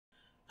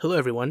Hello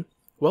everyone,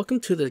 welcome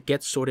to the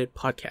Get Sorted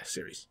podcast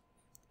series.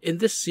 In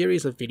this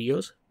series of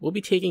videos, we'll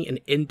be taking an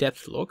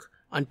in-depth look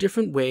on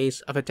different ways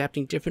of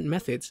adapting different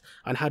methods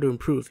on how to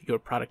improve your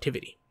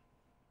productivity.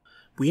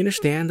 We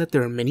understand that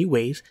there are many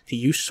ways to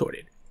use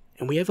Sorted,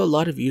 and we have a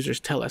lot of users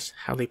tell us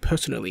how they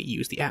personally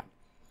use the app.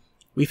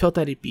 We felt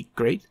that it'd be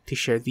great to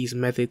share these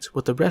methods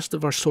with the rest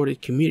of our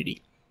Sorted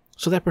community,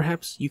 so that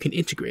perhaps you can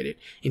integrate it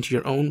into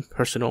your own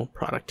personal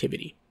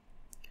productivity.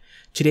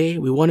 Today,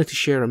 we wanted to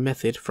share a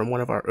method from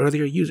one of our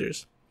earlier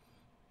users,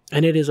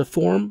 and it is a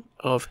form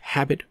of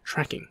habit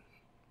tracking.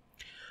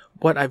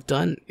 What I've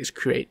done is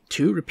create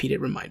 2 repeated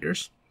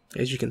reminders,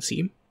 as you can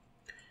see.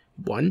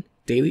 1,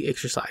 daily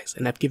exercise,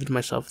 and I've given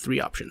myself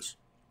 3 options: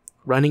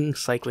 running,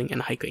 cycling,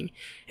 and hiking,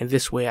 and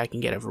this way I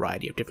can get a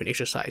variety of different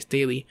exercise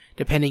daily,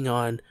 depending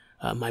on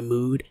my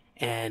mood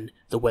and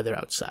the weather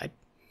outside.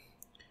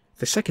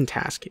 The second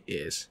task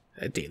is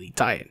a daily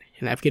diet,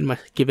 and I've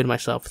given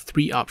myself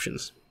 3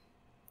 options: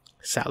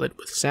 salad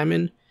with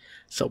salmon,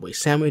 Subway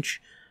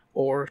sandwich,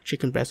 or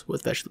chicken breast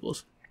with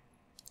vegetables.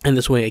 And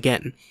this way,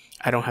 again,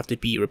 I don't have to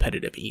be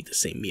repetitive and eat the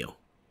same meal.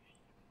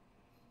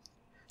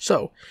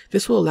 So,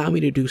 this will allow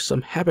me to do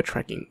some habit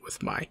tracking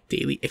with my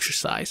daily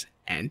exercise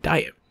and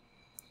diet.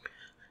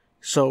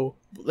 So,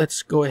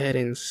 let's go ahead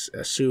and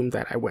assume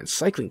that I went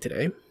cycling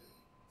today,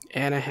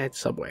 and I had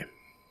Subway.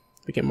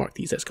 We can mark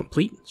these as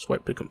complete,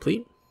 swipe to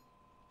complete.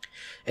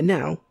 And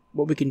now,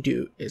 what we can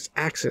do is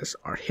access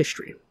our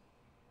history.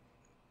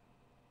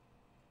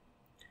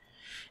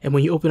 And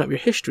when you open up your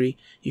history,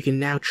 you can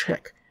now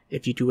check,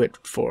 if you do it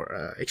for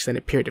an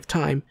extended period of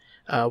time,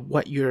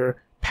 what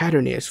your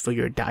pattern is for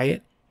your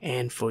diet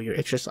and for your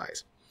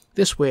exercise.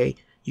 This way,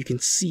 you can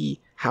see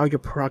how your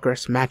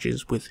progress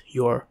matches with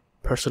your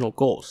personal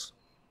goals.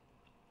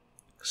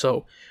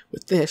 So,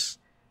 with this,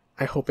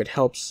 I hope it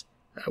helps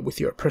with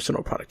your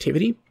personal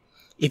productivity.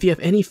 If you have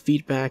any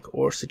feedback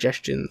or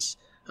suggestions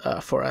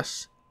for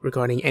us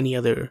regarding any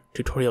other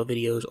tutorial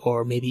videos,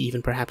 or maybe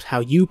even perhaps how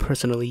you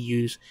personally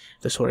use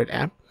the Sorted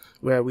app,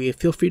 where we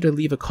feel free to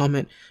leave a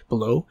comment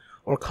below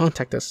or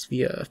contact us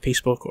via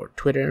Facebook or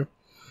Twitter.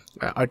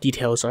 Our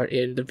details are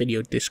in the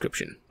video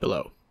description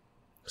below.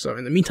 So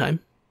in the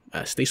meantime,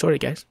 stay sorted,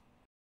 guys.